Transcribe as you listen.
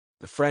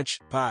The French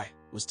pie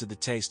was to the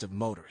taste of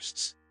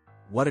motorists.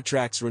 What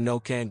attracts Renault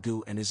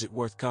Kangoo, and is it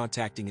worth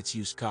contacting its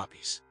used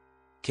copies?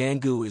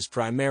 Kangoo is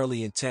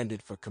primarily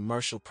intended for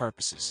commercial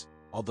purposes,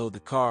 although the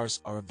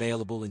cars are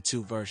available in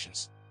two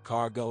versions,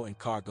 cargo and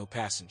cargo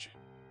passenger.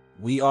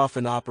 We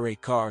often operate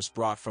cars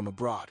brought from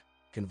abroad,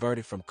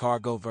 converted from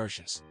cargo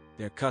versions.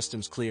 Their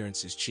customs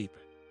clearance is cheaper.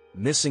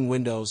 Missing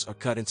windows are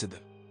cut into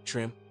them.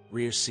 Trim,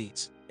 rear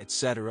seats,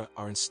 etc.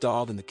 are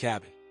installed in the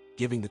cabin,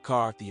 giving the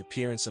car the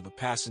appearance of a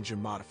passenger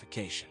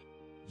modification.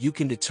 You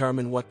can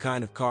determine what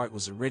kind of car it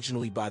was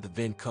originally by the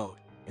VIN code.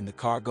 In the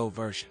cargo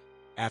version,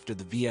 after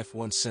the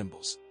VF1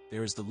 symbols,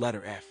 there is the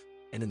letter F,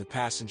 and in the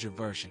passenger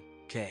version,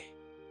 K.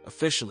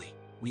 Officially,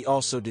 we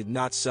also did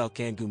not sell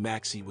Kangoo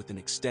Maxi with an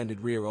extended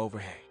rear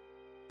overhang.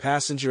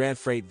 Passenger and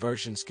freight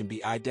versions can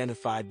be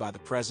identified by the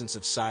presence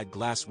of side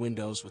glass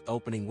windows with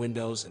opening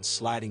windows and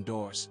sliding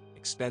doors.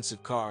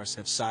 Expensive cars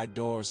have side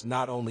doors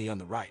not only on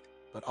the right,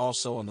 but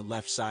also on the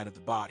left side of the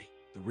body.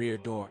 The rear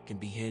door can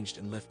be hinged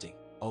and lifting,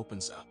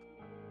 opens up.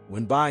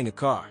 When buying a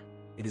car,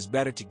 it is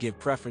better to give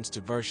preference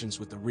to versions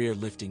with a rear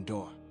lifting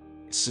door.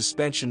 Its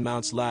suspension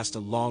mounts last a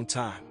long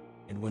time,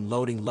 and when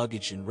loading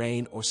luggage in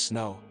rain or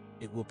snow,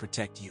 it will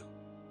protect you.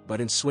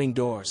 But in swing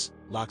doors,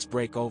 locks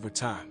break over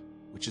time,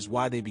 which is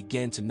why they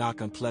begin to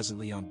knock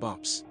unpleasantly on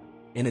bumps.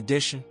 In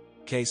addition,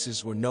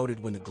 cases were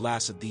noted when the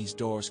glass of these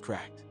doors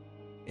cracked.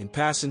 In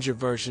passenger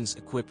versions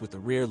equipped with a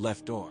rear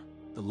left door,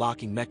 the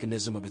locking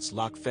mechanism of its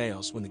lock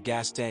fails when the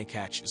gas tank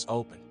hatch is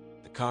open.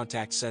 The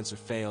contact sensor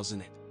fails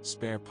in it.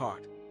 Spare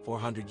part,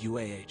 400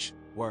 UAH,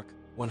 work,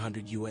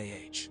 100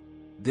 UAH.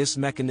 This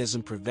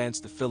mechanism prevents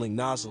the filling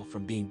nozzle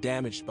from being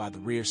damaged by the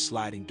rear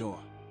sliding door.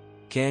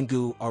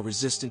 Kangoo are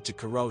resistant to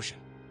corrosion,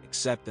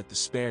 except that the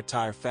spare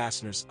tire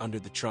fasteners under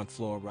the trunk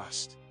floor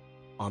rust.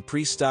 On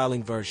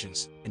pre-styling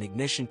versions, an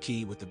ignition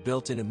key with a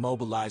built-in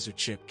immobilizer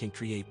chip can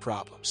create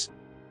problems.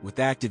 With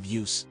active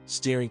use,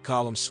 steering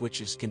column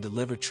switches can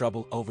deliver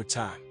trouble over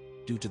time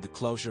due to the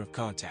closure of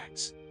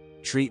contacts.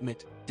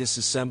 Treatment,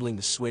 disassembling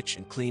the switch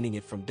and cleaning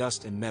it from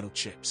dust and metal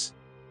chips.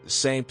 The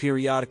same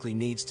periodically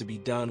needs to be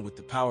done with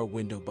the power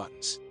window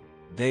buttons.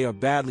 They are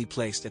badly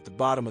placed at the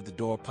bottom of the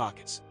door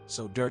pockets,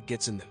 so dirt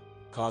gets in them,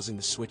 causing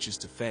the switches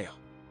to fail.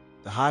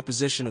 The high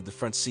position of the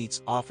front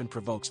seats often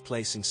provokes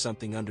placing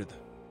something under them,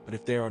 but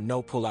if there are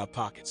no pull-out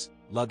pockets,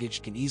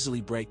 luggage can easily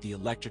break the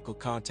electrical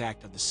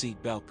contact of the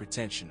seat belt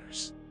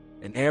pretensioners.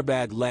 An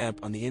airbag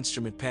lamp on the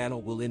instrument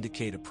panel will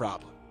indicate a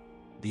problem.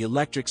 The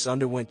electrics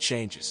underwent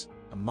changes.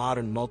 A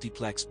modern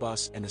multiplex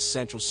bus and a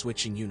central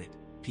switching unit,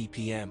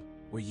 PPM,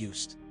 were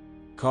used.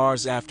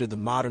 Cars after the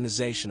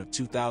modernization of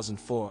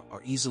 2004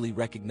 are easily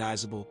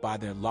recognizable by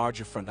their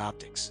larger front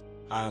optics,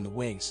 high on the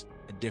wings,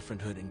 a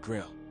different hood and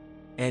grille.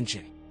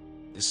 Engine.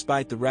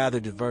 Despite the rather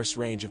diverse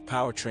range of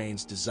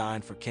powertrains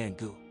designed for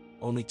Kangoo,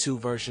 only two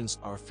versions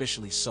are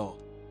officially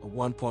sold, a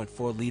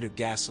 1.4-liter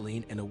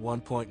gasoline and a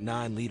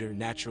 1.9-liter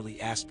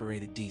naturally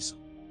aspirated diesel,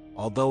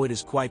 although it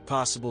is quite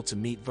possible to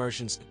meet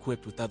versions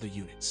equipped with other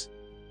units.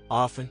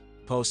 Often,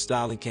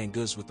 post-styling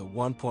Kangoos with a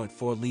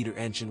 1.4-liter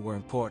engine were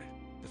imported,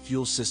 the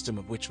fuel system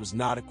of which was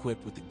not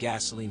equipped with the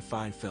gasoline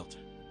fine filter.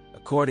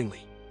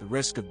 Accordingly, the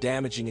risk of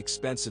damaging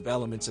expensive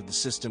elements of the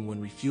system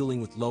when refueling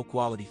with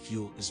low-quality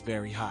fuel is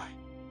very high.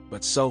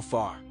 But so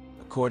far,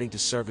 according to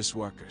service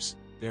workers,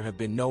 there have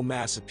been no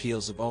mass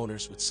appeals of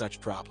owners with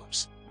such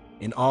problems.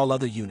 In all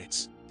other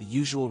units, the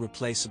usual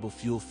replaceable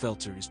fuel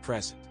filter is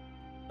present.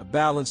 A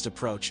balanced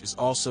approach is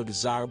also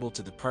desirable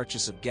to the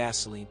purchase of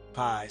gasoline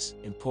pies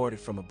imported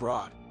from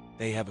abroad.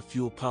 They have a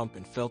fuel pump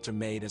and filter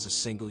made as a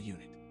single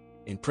unit.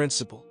 In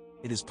principle,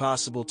 it is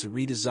possible to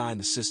redesign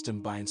the system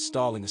by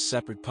installing a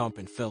separate pump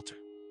and filter,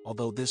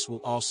 although this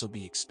will also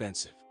be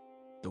expensive.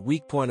 The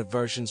weak point of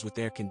versions with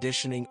air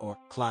conditioning or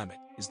climate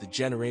is the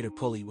generator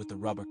pulley with the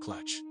rubber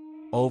clutch.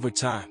 Over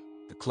time,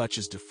 the clutch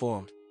is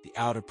deformed, the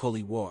outer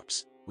pulley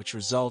warps, which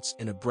results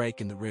in a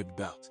break in the ribbed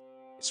belt.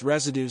 Its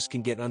residues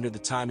can get under the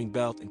timing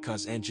belt and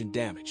cause engine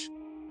damage.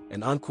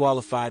 An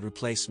unqualified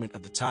replacement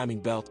of the timing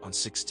belt on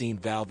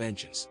 16-valve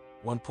engines,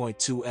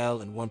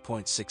 1.2L and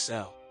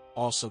 1.6L,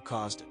 also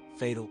caused a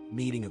fatal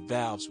meeting of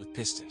valves with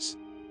pistons.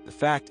 The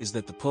fact is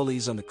that the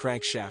pulleys on the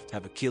crankshaft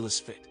have a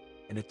keyless fit,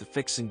 and if the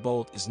fixing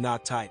bolt is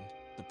not tightened,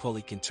 the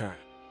pulley can turn.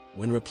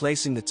 When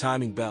replacing the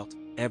timing belt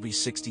every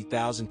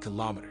 60,000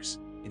 kilometers,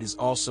 it is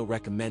also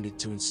recommended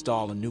to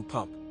install a new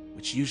pump,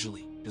 which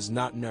usually does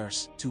not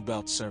nurse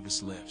two-belt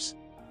service lifts.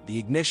 The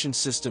ignition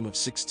system of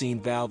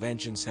 16-valve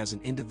engines has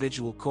an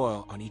individual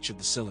coil on each of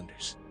the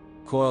cylinders.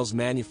 Coils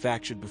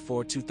manufactured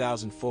before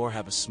 2004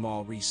 have a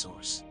small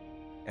resource.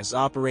 As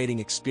operating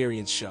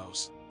experience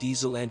shows,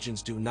 diesel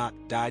engines do not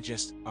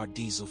digest our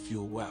diesel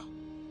fuel well.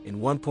 In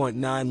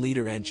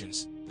 1.9-liter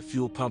engines, the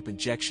fuel pump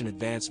injection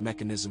advance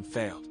mechanism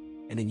failed,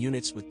 and in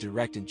units with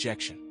direct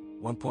injection,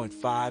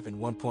 1.5 and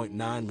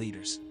 1.9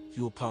 liters,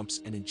 fuel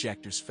pumps and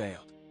injectors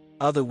failed.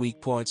 Other weak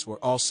points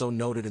were also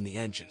noted in the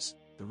engines.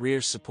 The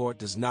rear support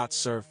does not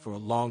serve for a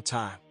long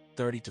time,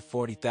 30 to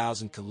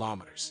 40,000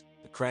 kilometers.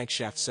 The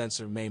crankshaft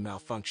sensor may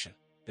malfunction.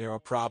 There are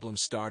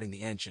problems starting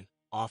the engine.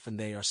 Often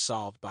they are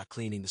solved by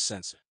cleaning the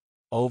sensor.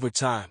 Over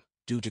time,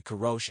 due to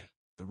corrosion,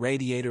 the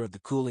radiator of the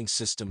cooling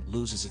system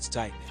loses its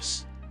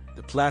tightness.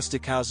 The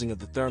plastic housing of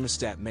the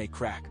thermostat may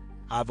crack,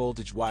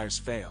 high-voltage wires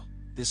fail.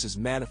 This is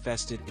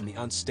manifested in the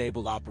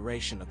unstable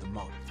operation of the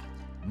motor.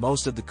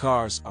 Most of the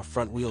cars are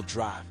front-wheel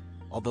drive,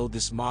 although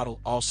this model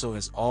also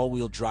has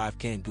all-wheel drive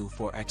Kangoo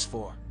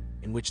X4,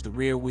 in which the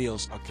rear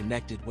wheels are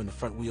connected when the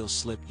front wheels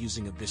slip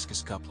using a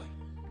viscous coupling.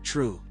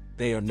 True,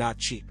 they are not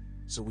cheap,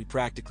 so we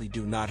practically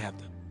do not have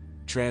them.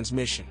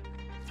 Transmission.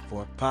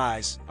 4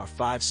 Pies are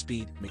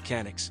 5-speed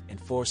mechanics and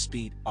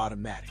 4-speed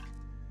automatic.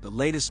 The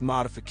latest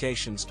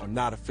modifications are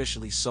not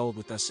officially sold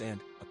with us and,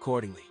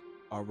 accordingly,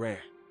 are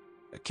rare.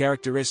 A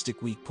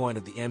characteristic weak point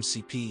of the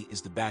MCP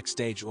is the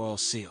backstage oil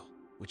seal,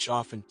 which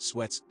often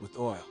sweats with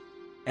oil.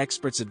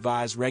 Experts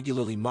advise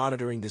regularly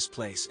monitoring this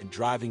place and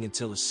driving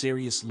until a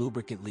serious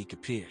lubricant leak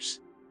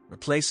appears.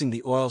 Replacing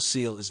the oil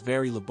seal is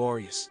very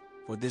laborious.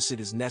 For this it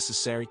is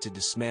necessary to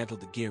dismantle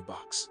the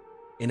gearbox.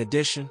 In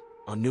addition,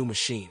 on new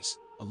machines,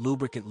 a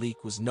lubricant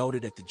leak was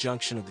noted at the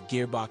junction of the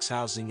gearbox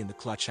housing and the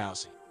clutch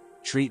housing.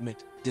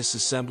 Treatment,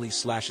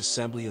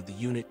 disassembly/assembly of the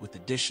unit with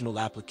additional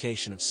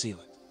application of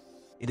sealant.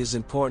 It is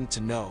important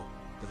to know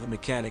that the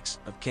mechanics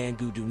of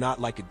Kangoo do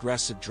not like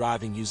aggressive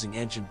driving using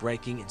engine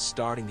braking and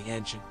starting the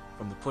engine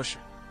from the pusher.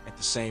 At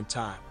the same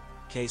time,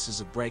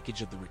 cases of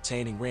breakage of the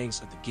retaining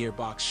rings of the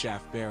gearbox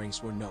shaft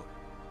bearings were noted.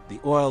 The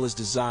oil is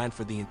designed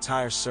for the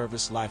entire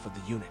service life of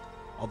the unit,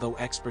 although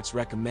experts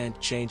recommend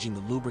changing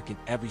the lubricant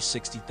every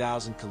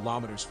 60,000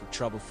 kilometers for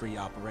trouble-free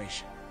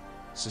operation.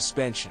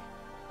 Suspension.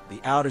 The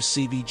outer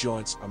CV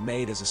joints are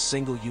made as a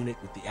single unit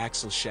with the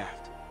axle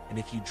shaft, and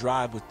if you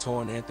drive with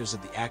torn anthers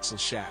of the axle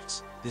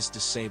shafts, this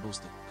disables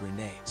the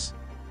grenades.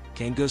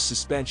 Kangoo's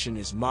suspension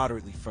is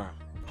moderately firm.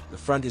 The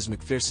front is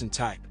McPherson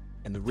type,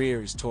 and the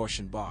rear is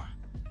torsion bar.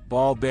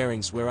 Ball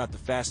bearings wear out the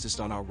fastest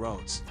on our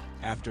roads,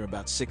 after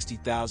about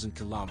 60,000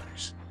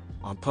 kilometers.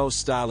 On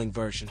post-styling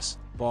versions,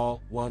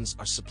 ball ones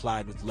are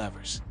supplied with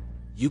levers.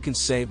 You can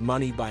save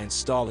money by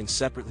installing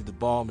separately the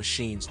ball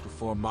machines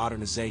before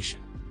modernization,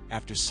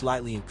 after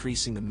slightly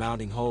increasing the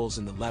mounting holes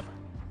in the lever.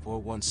 For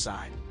one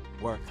side,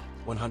 work,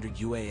 100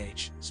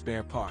 UAH,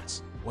 spare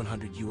parts,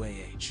 100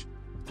 UAH.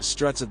 The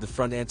struts of the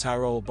front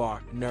anti-roll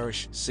bar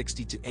nourish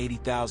 60 to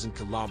 80,000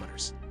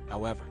 kilometers.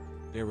 However,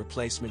 their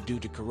replacement due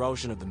to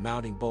corrosion of the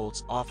mounting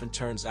bolts often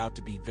turns out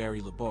to be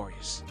very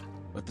laborious.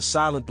 But the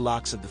silent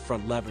blocks of the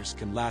front levers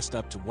can last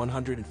up to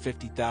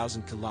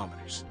 150,000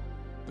 kilometers.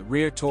 The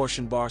rear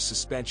torsion bar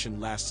suspension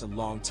lasts a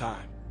long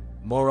time.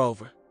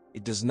 Moreover,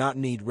 it does not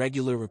need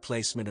regular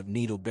replacement of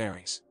needle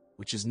bearings,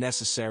 which is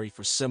necessary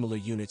for similar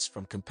units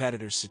from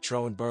competitors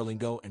Citroën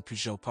Berlingo and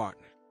Peugeot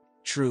Partner.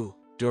 True,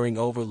 during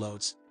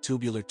overloads,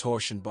 tubular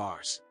torsion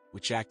bars,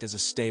 which act as a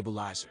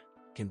stabilizer,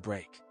 can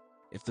break.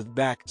 If the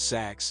back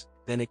sags,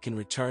 then it can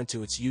return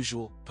to its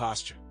usual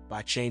posture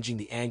by changing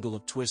the angle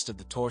of twist of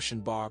the torsion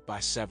bar by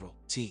several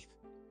teeth.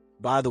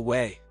 By the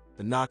way,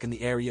 the knock in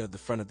the area of the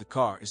front of the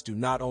car is due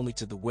not only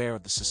to the wear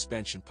of the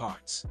suspension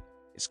parts.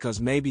 It's cause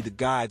maybe the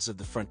guides of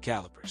the front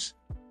calipers.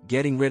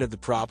 Getting rid of the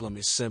problem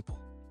is simple.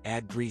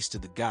 Add grease to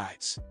the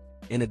guides.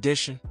 In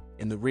addition,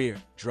 in the rear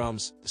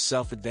drums, the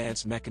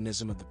self-advance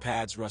mechanism of the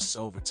pads rusts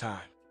over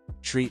time.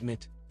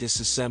 Treatment,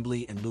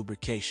 disassembly, and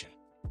lubrication.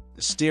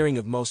 The steering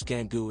of most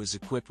Kangoo is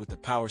equipped with a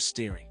power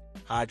steering,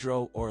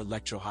 hydro or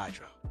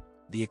electro-hydro.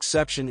 The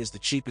exception is the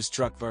cheapest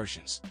truck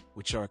versions,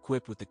 which are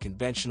equipped with the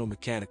conventional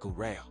mechanical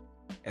rail.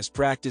 As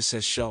practice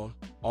has shown,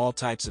 all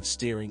types of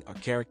steering are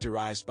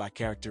characterized by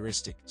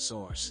characteristic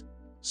source.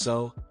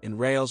 So, in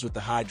rails with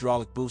the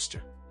hydraulic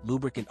booster,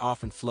 lubricant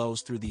often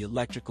flows through the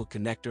electrical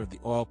connector of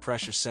the oil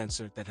pressure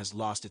sensor that has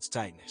lost its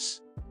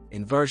tightness.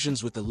 In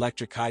versions with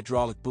electric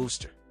hydraulic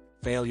booster,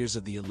 failures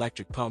of the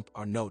electric pump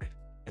are noted,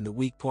 and the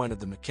weak point of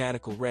the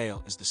mechanical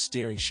rail is the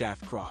steering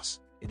shaft cross.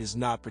 It is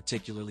not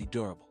particularly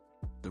durable.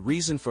 The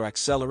reason for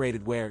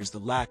accelerated wear is the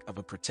lack of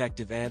a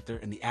protective anther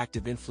and the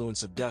active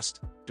influence of dust,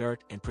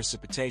 dirt, and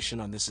precipitation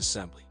on this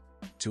assembly.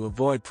 To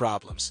avoid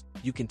problems,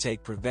 you can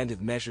take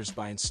preventive measures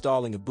by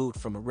installing a boot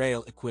from a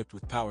rail equipped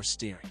with power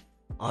steering.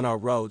 On our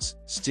roads,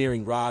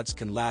 steering rods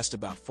can last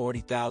about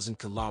 40,000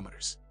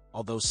 kilometers,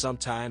 although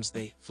sometimes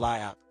they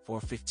fly out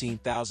for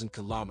 15,000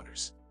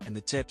 kilometers, and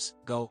the tips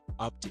go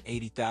up to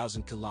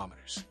 80,000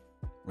 kilometers.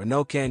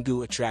 Renault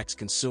Kangoo attracts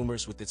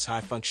consumers with its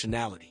high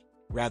functionality,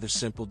 rather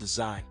simple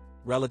design,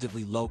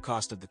 relatively low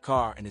cost of the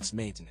car and its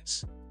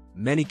maintenance.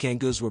 Many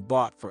Kangoos were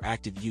bought for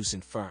active use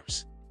in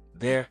firms.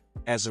 There,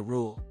 as a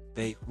rule,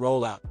 they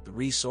roll out the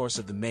resource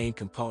of the main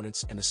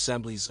components and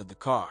assemblies of the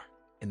car,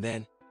 and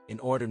then, in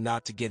order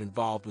not to get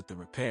involved with the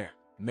repair,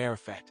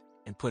 marifet,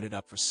 and put it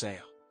up for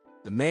sale.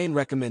 The main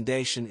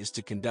recommendation is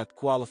to conduct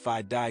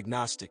qualified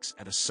diagnostics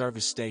at a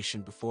service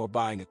station before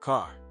buying a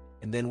car,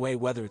 and then weigh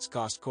whether its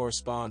cost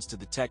corresponds to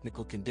the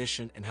technical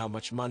condition and how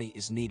much money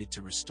is needed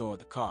to restore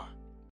the car.